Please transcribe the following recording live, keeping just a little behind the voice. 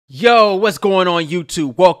Yo, what's going on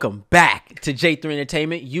YouTube? Welcome back to J3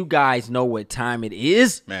 Entertainment. You guys know what time it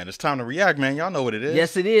is. Man, it's time to react, man. Y'all know what it is.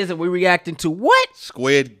 Yes, it is. And we're reacting to what?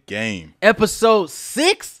 Squid Game. Episode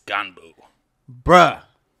 6? Gganbu. Bruh.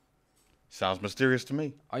 Sounds mysterious to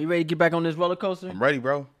me. Are you ready to get back on this roller coaster? I'm ready,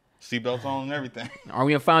 bro. Seatbelts on and everything. Are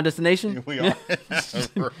we in Final Destination? We are.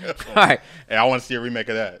 All right. Hey, I want to see a remake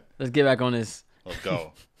of that. Let's get back on this. Let's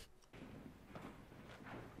go.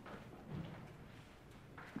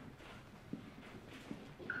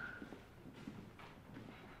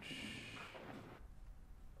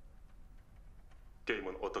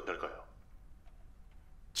 게임은 어떻달까요?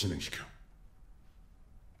 진행시켜.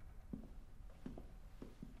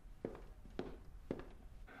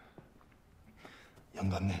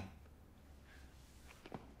 영감님.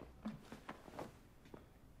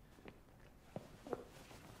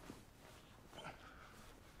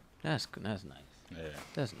 That's nice. Yeah.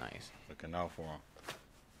 That's nice. Looking out for him.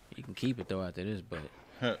 You can keep it though after this, but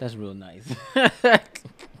that's real nice.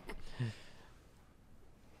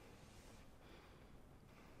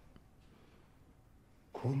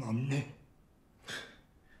 고맙네.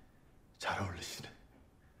 잘 어울리시네.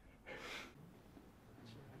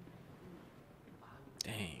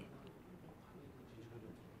 Dang.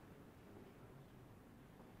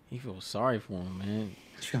 He feels sorry for him, man.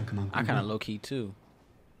 시간 그만. I kind of low key too.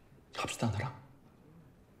 갑시다 너랑.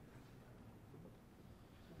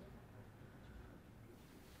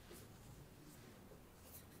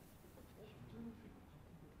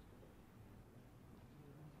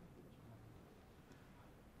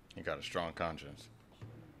 He got a strong conscience.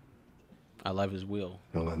 I love his will.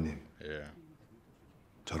 영감님, Yeah.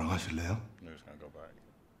 저랑 하실래요? They're just gonna go back.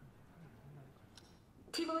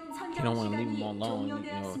 You don't want to leave him alone, you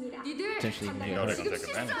know, potentially You know they're gonna take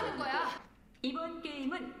advantage of it. 이번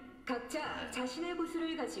게임은 각자 자신의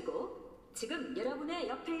구슬을 가지고 지금 여러분의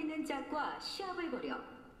옆에 있는 짝과 시합을 벌여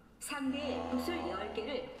상대의 구슬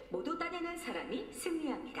 10개를 모두 따내는 사람이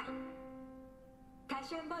승리합니다.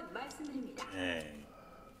 다시 한번 말씀드립니다. Dang.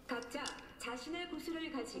 각자 자신의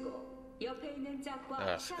구슬을 가지고 옆에 있는 짝과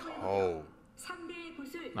That's 시합을 벌여 cold. 상대의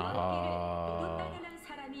구슬 10개를 모두 따내는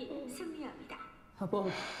사람이 승리합니다.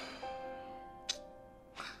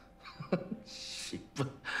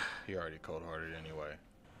 He already cold-hearted anyway.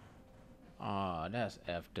 Aw, that's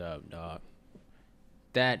effed up, dog.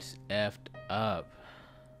 That's effed up.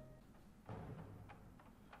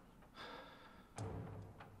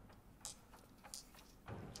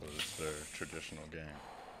 So it's their traditional game.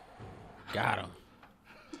 Got him.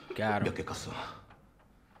 Got him. 몇 개 깠어?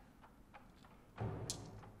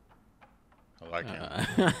 I like him.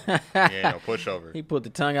 He ain't no pushover. He put the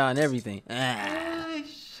tongue out and everything.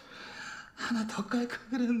 아이씨, 하나 더 깔까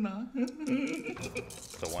그랬나?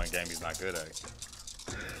 It's the one game he's not good at.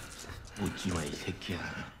 웃지 마 이 새끼야.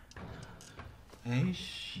 에이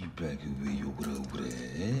씨발 왜 욕을 하고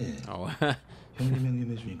그래? Oh,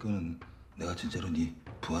 형님 해주니까는 내가 진짜로 네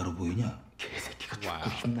부하로 보이냐? 개새끼가 죽고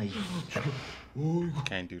싶나 이. 어이구.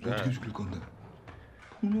 Can't do 어떻게 that. 죽일 건데?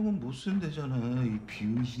 폭력은 못 쓴대잖아 이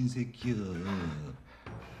비응신 새끼야.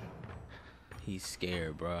 he's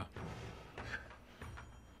scared, bro.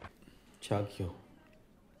 자기요.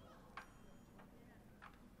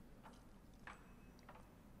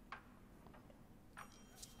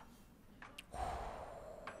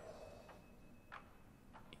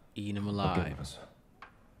 Eating him alive. 네.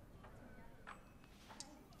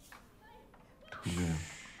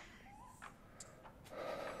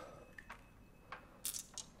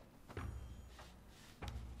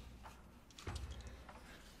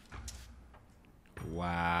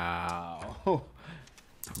 Wow.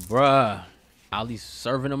 Bruh. Ali's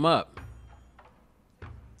serving him up.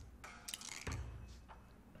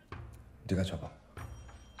 네가 잡아.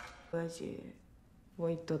 뭐야지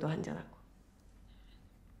모히또도 한잔하고.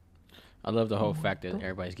 I love the whole fact that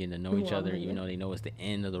everybody's getting to know each other, even though they know it's the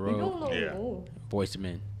end of the road. Yeah. Boys to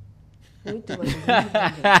men. 모히또가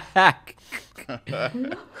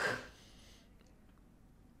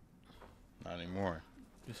Not anymore.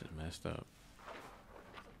 This is messed up.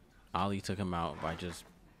 Ali took him out by just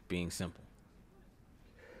being simple.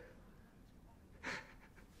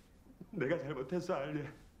 내가 잘못했어, 알리.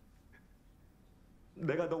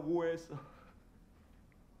 내가 너 오해했어.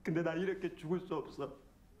 근데 나 이렇게 죽을 수 없어.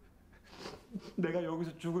 내가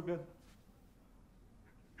여기서 죽으면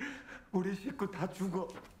우리 식구 다 죽어.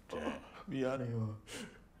 미안해요.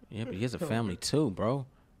 Yeah, but he has a family too, bro.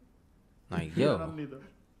 Like, yo. 미안합니다.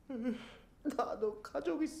 나도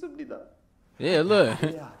가족 있습니다. Yeah, look.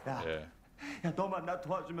 야, Yeah. 야, 너만 나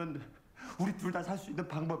도와주면 우리 둘 다 살 수 있는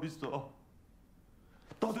방법 있어.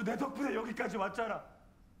 너도 내 덕분에 여기까지 왔잖아.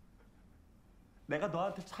 내가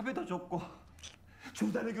너한테 차비도 줬고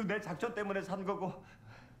중단해교 내 작전 때문에 산 거고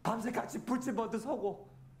밤새 같이 불집어도 서고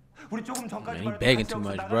우리 조금 전까지 Man, he begging too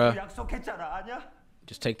much, bruh. 약속했잖아, 아니야?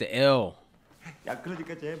 Just take the L. 야,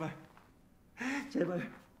 그러니까 제발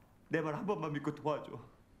내 말 한 번만 믿고 도와줘.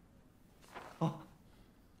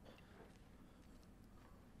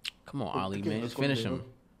 Come on, Ali, man. Just finish him.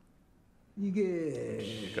 이게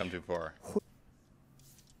You come too far.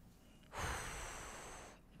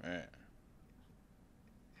 Man.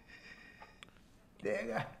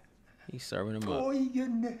 내가 He's serving him up. 또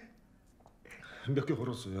이겼네. 몇 개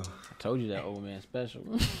걸었어요. I told you that old man special.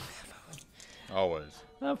 Always.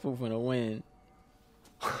 That fool finna win.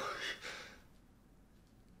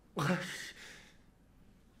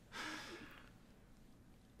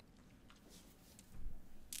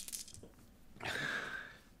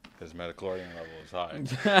 His metachlorian level is high.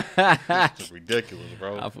 It's just ridiculous,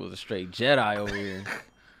 bro. I feel a straight Jedi over here.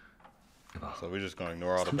 So we're just gonna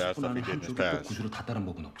ignore all the bad stuff he did in his past. 구주로 다 따른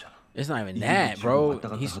법은 없잖아. It's not even that, bro.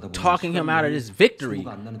 He's talking him out of this victory.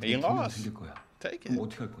 He lost. Take it. 그럼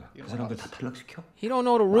어떻게 할 거야? 그 사람들 다 탈락시켜? He don't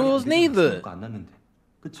know the rules neither. 안 났는데.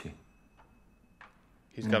 그치?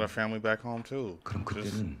 He's got a family back home too. 그럼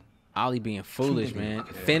Just, 그때는 Ali being foolish, man.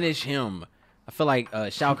 Finish him. I feel like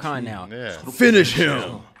Shao Kahn now. yeah. Finish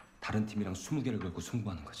him. 다른 팀이랑 20개를 걸고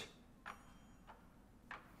승부하는 거지.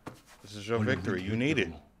 This is your victory. You need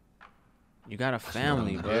it. You got a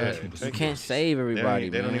family, bro. Yeah, You take can't it. save everybody,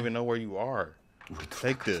 They don't man. even know where you are. 우리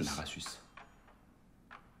Take 같이 this. 나갈 수 있어.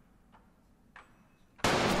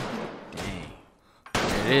 Dang.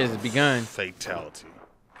 There it is. It's begun. Fatality.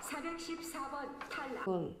 414번 탈락.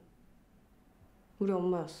 그건 우리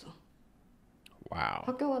엄마였어. Wow.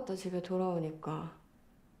 학교 갔다 집에 돌아오니까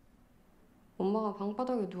엄마가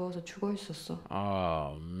방바닥에 누워서 죽어 있었어.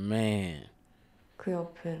 Oh man. 그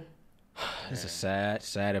옆엔 It's a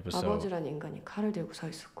sad episode. 아버지란 인간이 칼을 들고 서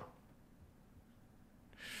있었고.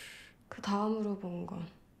 그 다음으로 본 건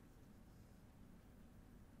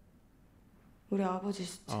우리 아버지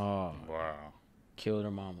시체. Oh, Wow. killed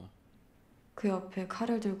her mama. 그 옆에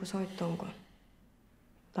칼을 들고 서 있던 건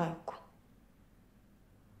나였고.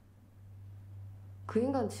 그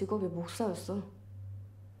인간 직업이 목사였어.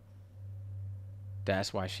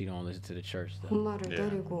 That's why she don't listen to the church stuff. 엄마를 Yeah.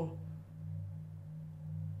 때리고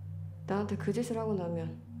나한테 그 짓을 하고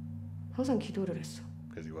나면 항상 기도를 했어.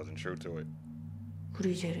 Because he wasn't true to it.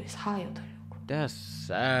 우리 죄를 사하여 달라고. That's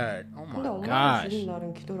sad. Oh 근데 my 엄마가 gosh. 죽인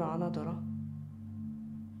날은 기도를 안 하더라.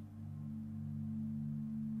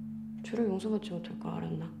 죄를 용서받지 못할 걸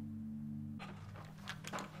알았나?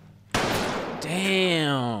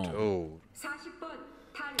 Damn. Dude. 40번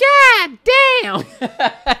탈락. God damn.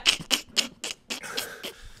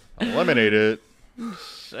 Eliminated.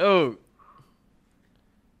 So.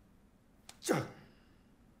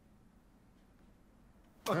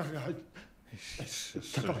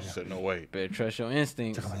 Said no way. Better trust your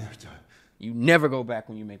instincts. 잠깐만요. You never go back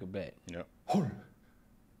when you make a bet. Yep. 헐.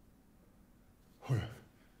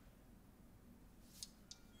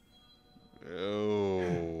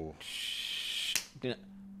 Oh.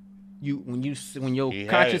 When your He had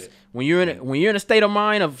conscious it. when you're in a state of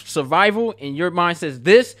mind of survival and your mind says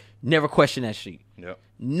this, never question that shit. Yep.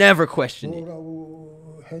 Never question it.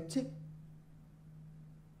 뭐라고 했지?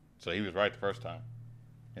 So he was right the first time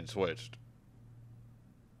and switched.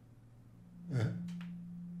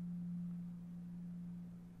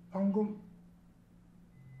 방금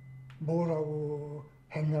뭐라고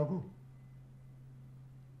했냐고?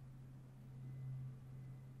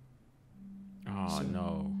 Oh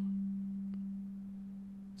no.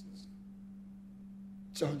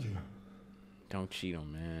 저기요. Don't cheat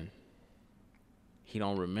him, man. He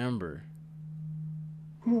don't remember.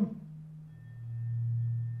 그럼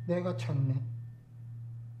내가 쳤네.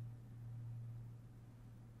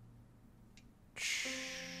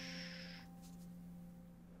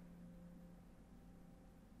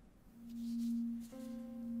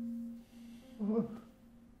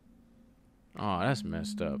 Oh, that's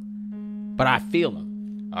messed up. But I feel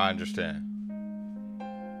him. I understand.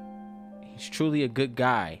 He's truly a good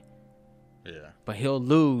guy. Yeah. But he'll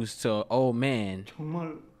lose to an old man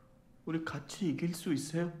정말 우리 같이 이길 수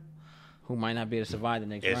있어요? who might not be able to survive the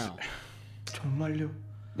next It's, round. 정말요?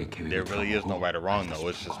 내 계획을 there really is no 들어보고 right or wrong though. 알겠어,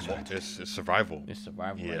 It's just 거절하지. it's survival. It's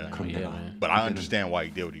survival Yeah. right now. Yeah, man. But I understand why he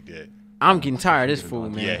did what he did. I'm getting tired of this fool,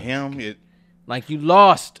 man. Yeah, him. It. Like, you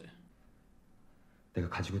lost. 내가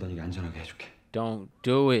가지고 다니게 안전하게 해줄게. Don't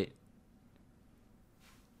do it.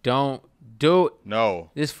 Don't do it. No.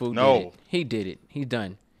 This fool No. did it. He did it. He's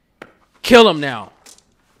done. Kill him now.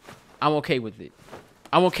 I'm okay with it.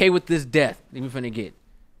 I'm okay with this death that we're finna get.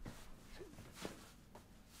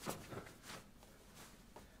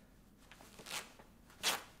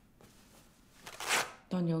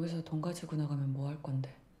 넌 여기서 돈 가지고 나가면 뭐 할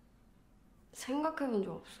건데? 생각해본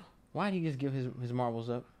적 없어. Why did he just give his marbles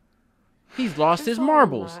up? He's lost his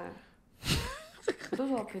marbles.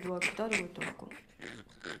 교도소 앞에 누가 기다리고 있더라고.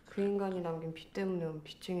 그 인간이 남긴 빚 때문에 온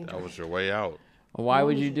빚쟁인 줄 That was your way out. Why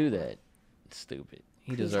would you do that? Stupid.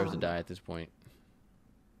 He deserves to die at this point.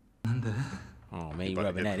 Oh man, he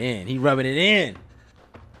rubbing that in. He rubbing it in.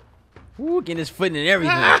 Woo, getting his foot in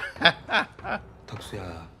everything.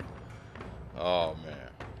 덕수야, Oh man.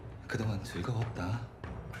 그동안 즐거웠다.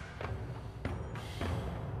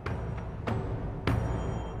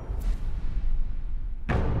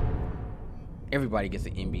 Everybody gets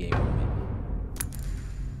an NBA moment.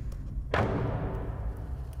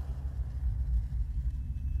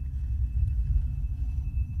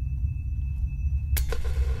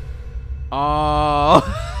 Oh.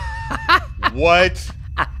 What?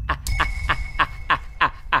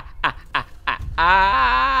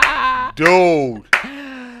 Dude.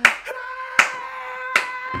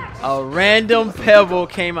 A random pebble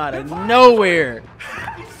came out of nowhere.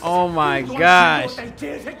 Oh my gosh.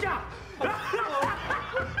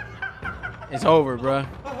 It's over, bruh.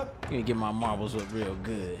 I'm gonna get my marbles up real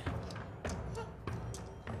good.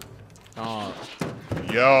 Oh.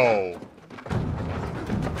 Yo.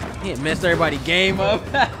 He messed everybody game up.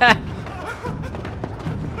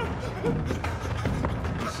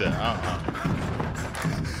 He said,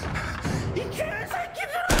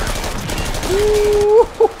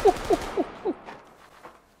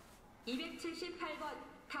 278번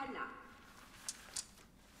탈락.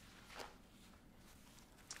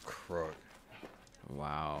 Crook.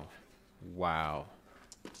 Wow. Wow.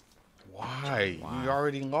 Why? Wow. You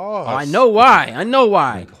already lost. Oh, I know why. I know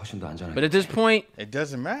why. 훨씬 더 안전해. But at this point, It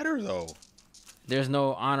doesn't matter though. there's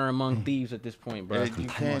no honor among thieves at this point, bro. You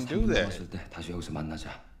can't do that. 남았을 때 다시 여기서 만나자.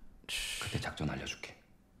 그때 작전 알려줄게.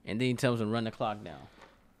 And then he tells him run the clock down.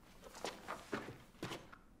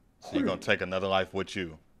 So you're gonna take another life with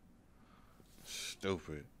you.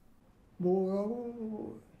 Stupid.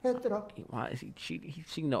 뭐라고 했더라? Why is he cheating? He's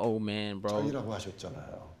cheating the old man, bro. 아니라고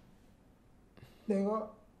하셨잖아요. 내가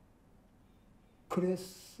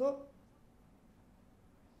그랬어?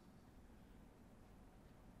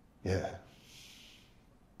 예.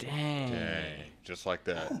 Dang. Dang. Just like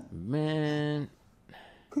that. Man.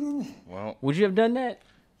 그러니 Well, Would you have done that?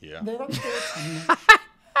 yeah. 내가 또 잤네.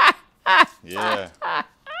 Yeah.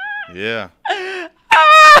 Yeah.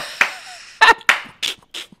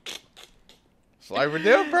 It's life or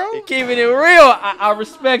death, bro. Keeping it real. I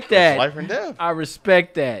respect that. Life and death. I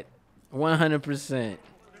respect that. 100%.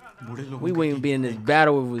 We wouldn't even be in this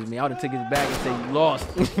battle with me. I would have took his back and said, you lost.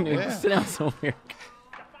 Yeah. Sit down somewhere.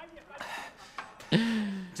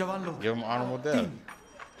 Give him honorable death.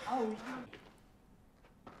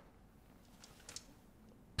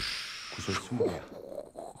 구슬 20개.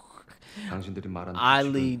 당신들이 말한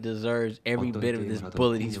Ali deserves every 어떤 bit of this 게임을 하든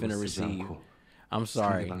bullet he's 폭력을 finna 쓰지 receive. 않고 I'm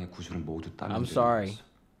sorry. 상대방의 구슬을 모두 따는 I'm 적이 sorry. 있어.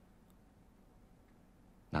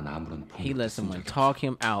 난 아무런 He 폭력도 let 쓴 someone 적이 없어. talk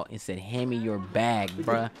him out and said, hand me your bag,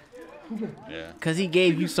 bruh. Yeah. Because he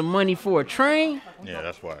gave you some money for a train? Yeah,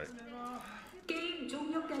 that's why. 게임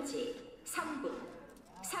종료까지 3분.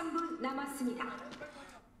 3분 남았습니다.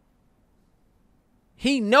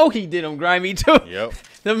 He know he did him grimy too. Yep.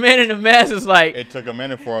 The man in the mask is like, It took a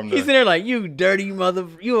minute for him to. he's in there like, you dirty mother,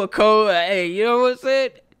 you a cold, hey, you know what I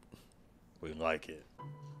said? We like it.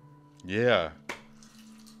 Yeah.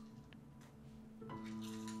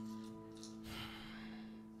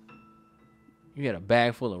 You had a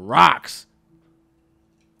bag full of rocks.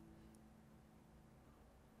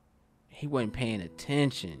 He wasn't paying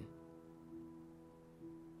attention.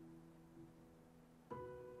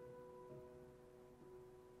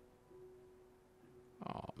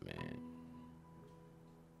 Oh man.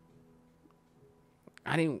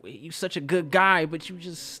 You such a good guy, but you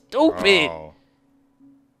just stupid. Oh.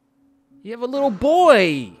 You have a little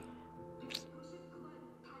boy.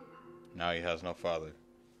 Now he has no father.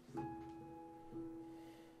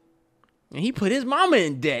 And he put his mama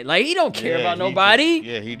in debt. Like, he don't care about he nobody.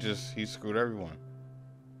 he screwed everyone.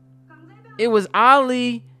 It was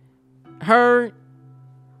Ali, her,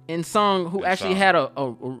 and Song who And actually Song. had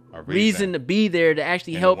a reason to be there to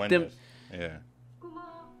actually In the help them. witness. Yeah.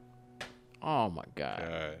 Oh my God.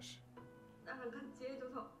 Gosh. 나랑 같이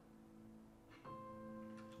해줘서.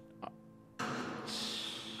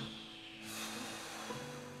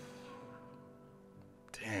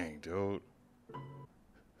 Dang, dude.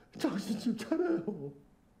 정신 좀 차려요.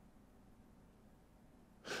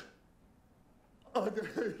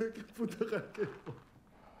 내가 이렇게 부탁할게요.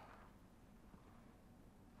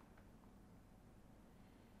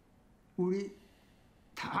 우리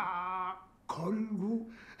다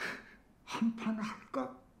걸고 한판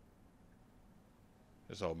할까?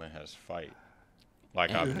 This old man has fight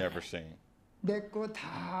like I've never seen. 내 거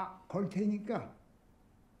다 걸 테니까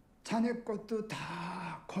자네 것도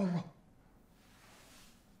다 걸어.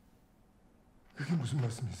 그게 무슨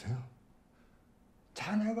말씀이세요?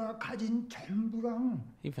 자네가 가진 전부랑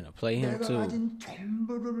He finna play him 내가 too. 가진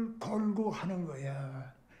전부를 걸고 하는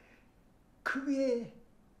거야. 그게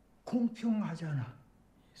공평하잖아.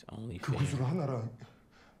 It's only 그 fair. 구슬 하나랑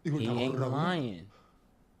이걸 He 다 ain't 걸으라고? lying.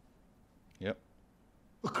 Yep.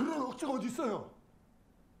 그런 억지가 어디 있어요?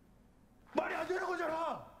 말이 안 되는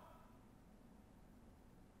거잖아.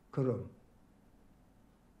 그럼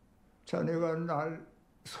자네가 날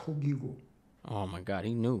속이고 Oh my God,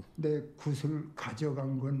 he knew. 내 굿을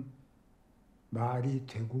가져간 건 말이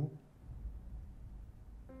되고?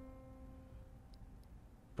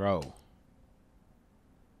 Bro.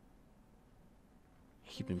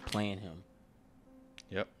 He been playing him.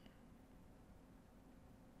 Yep.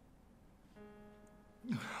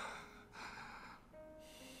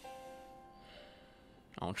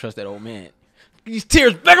 I don't trust that old man. These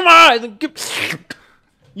tears back in my eyes.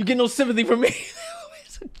 You get no sympathy from me.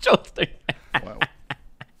 It's a jokester. Wow.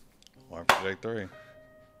 1 for 3.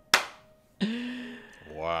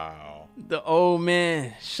 Wow. The old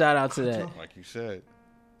man. Shout out to that. Like you said.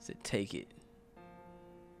 Said take it.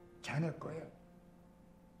 자네 거야.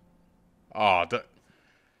 Oh,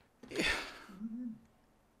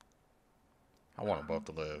 I want them both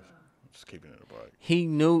to live. Just keeping it a buck. He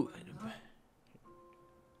knew.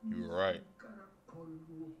 You were right.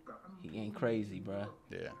 He ain't crazy, bruh.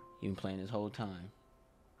 Yeah. He been playing this whole time.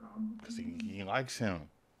 Because he likes him.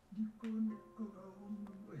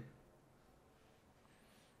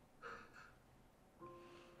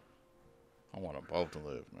 I want them both to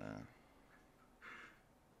live, man.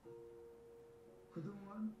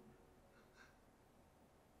 그동안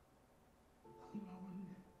고마웠네.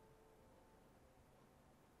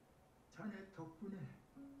 자네 덕분에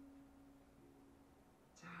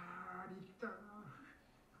잘 있다가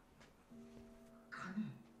가네.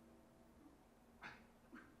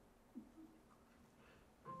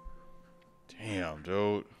 Damn,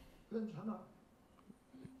 dude. 괜찮아.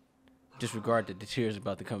 Disregard that the tears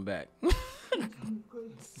about to come back.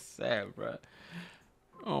 Sad, bruh.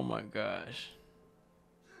 Oh my gosh.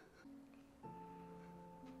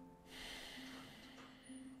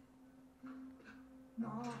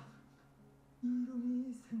 나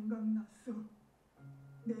이름이 생각났어.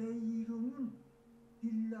 내 이름은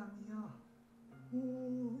일남이야.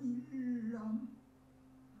 오일남.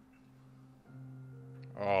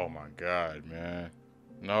 Oh my God, man.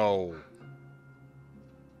 No.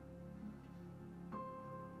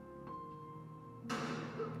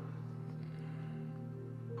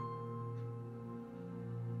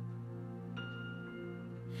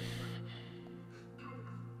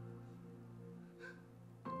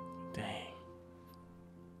 Dang.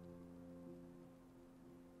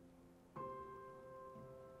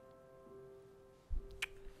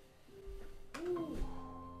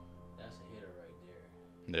 That's a hitter right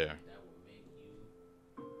there. Yeah. That will make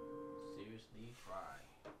you seriously cry.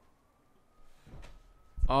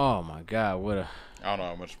 Oh my God, what a I don't know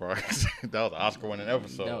how much progress. That was an Oscar-winning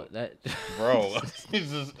episode. that Bro,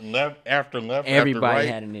 he's just left after left everybody after right.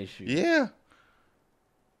 had an issue. Yeah.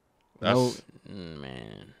 No, That's,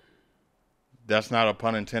 man. that's not a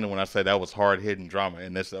pun intended when I say that was hard-hitting drama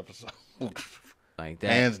in this episode. Like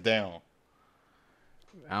that. Hands down.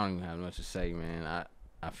 I don't even have much to say, man.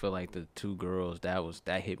 I feel like the two girls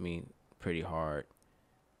that hit me pretty hard.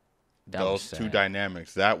 That was Those two sad.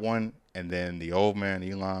 dynamics, that one, and then the old man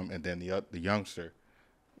Elam, and then the youngster.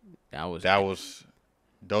 That was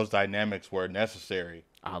Those dynamics were necessary.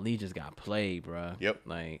 Ali just got played, bruh. Yep.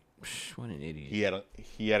 Like, what an idiot.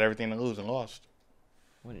 He had everything to lose and lost.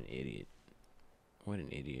 What an idiot. What an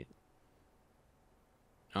idiot.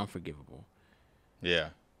 Unforgivable. Yeah.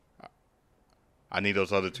 I need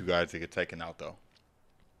those other two guys to get taken out though.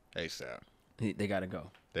 ASAP. They gotta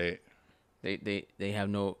go. They have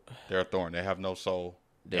no. They're a thorn. They have no soul.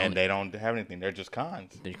 They They don't have anything. They're just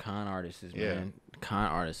cons. They're con artists, Yeah. man. Con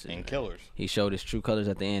artists. And killers. He showed his true colors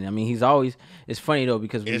at the end. I mean, he's always. It's funny though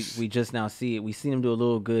because we just now see it. We seen him do a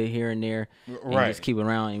little good here and there, and Right. just keep it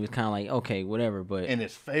around. And he was kind of like, okay, whatever. But In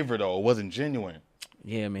his favor though, it wasn't genuine.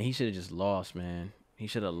 yeah, man, he should have just lost, man. He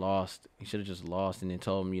should have lost. He should have just lost and then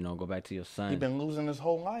told him, go back to your son. He'd been losing his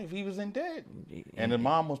whole life. He was in debt, and his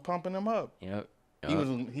mom was pumping him up. Yep. He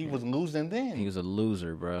was losing then. He was a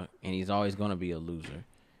loser, bro, and he's always gonna be a loser.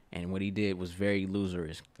 And what he did was very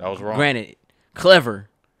loserish. That was wrong. Granted, clever,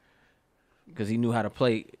 because he knew how to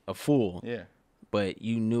play a fool. Yeah. but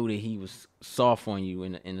you knew that he was soft on you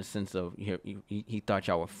in the sense of he thought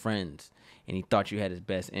y'all were friends, and he thought you had his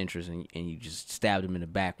best interest, and you just stabbed him in the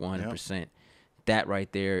back 100%. Yep. That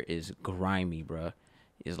right there is grimy, bruh.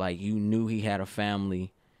 It's like you knew he had a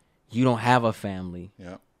family. You don't have a family.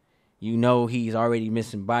 Yeah. You know he's already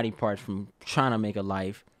missing body parts from trying to make a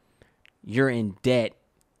life. You're in debt,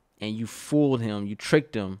 and you fooled him. You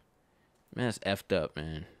tricked him. Man, that's effed up,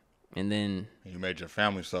 man. And then you made your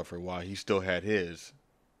family suffer while he still had his.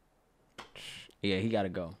 Yeah, he got to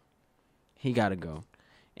go. He got to go.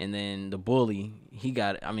 And then the bully, he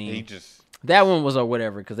got. I mean, that one was a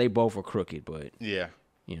whatever because they both were crooked, but yeah,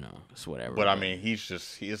 you know, it's whatever. But I mean,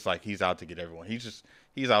 it's like he's out to get everyone. He's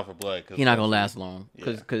out for blood. He's not gonna last long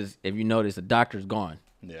because if you notice, the doctor's gone.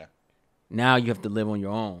 Yeah. Now you have to live on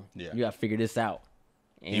your own. Yeah. You got to figure this out.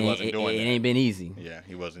 And he wasn't doing that. It ain't been easy. Yeah,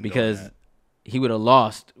 he wasn't because doing that. He would have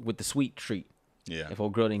lost with the sweet treat. Yeah. If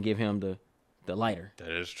old girl didn't give him the lighter.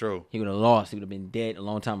 That is true. He would have lost. He would have been dead a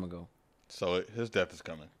long time ago. So his death is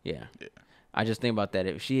coming. Yeah. Yeah. I just think about that.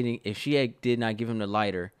 If she did not give him the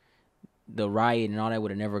lighter, the riot and all that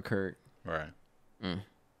would have never occurred. Right. Man.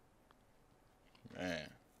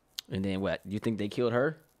 And then what? You think they killed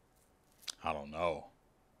her? I don't know.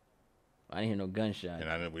 I didn't hear no gunshot.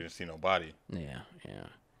 And we didn't see no body. Yeah.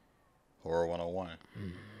 Horror 101.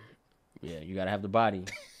 Yeah, you gotta have the body.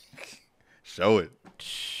 Show it.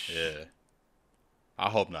 Yeah. I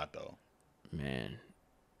hope not though. Man.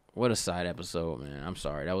 What a sad episode, man. I'm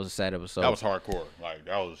sorry. That was a sad episode. That was hardcore. Like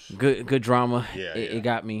that was good drama. Yeah. It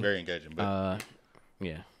got me. Very engaging. But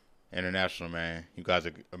yeah. International, man. You guys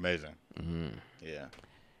are amazing. Mm-hmm. Yeah.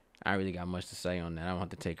 I really got much to say on that. I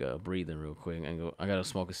want to take a breather real quick and go. I gotta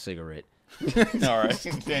smoke a cigarette. All right.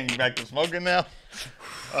 Then you back to smoking now?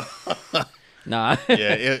 Nah.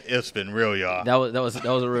 Yeah, it's been real, y'all. That was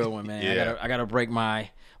a real one, man. Yeah. I gotta break my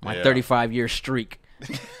 35-year streak.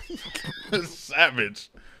 Savage.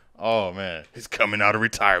 Oh man, he's coming out of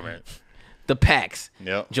retirement. The packs.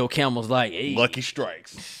 Yep. Joe Campbell's like, hey. Lucky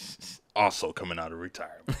Strikes. Also coming out of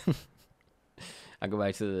retirement. I go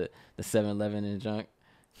back to the 7-Eleven and junk.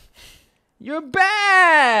 You're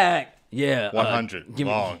back. Yeah. 100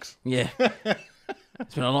 longs. Yeah.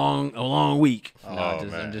 It's been a long week. Oh,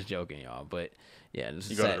 man. I'm just joking, y'all. But yeah, this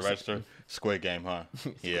you is go sad. to the register. Squid Game, huh?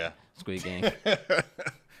 Yeah. Squid Game.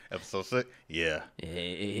 Episode 6. Yeah. It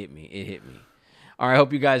hit me. All right,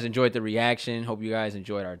 hope you guys enjoyed the reaction. Hope you guys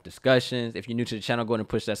enjoyed our discussions. If you're new to the channel, go ahead and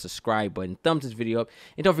push that subscribe button. Thumbs this video up.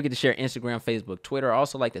 And don't forget to share Instagram, Facebook, Twitter. I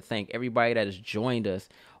also like to thank everybody that has joined us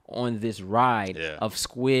on this ride of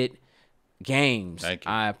Squid Games. Thank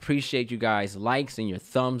you. I appreciate you guys' likes and your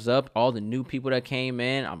thumbs up. All the new people that came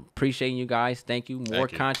in, I'm appreciating you guys. Thank you. More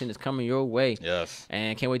content is coming your way. Yes.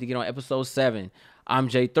 And can't wait to get on episode 7. I'm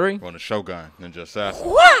J3. We're on the Shogun, Ninja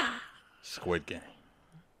Assassin. Squid Game.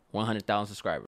 100,000 subscribers.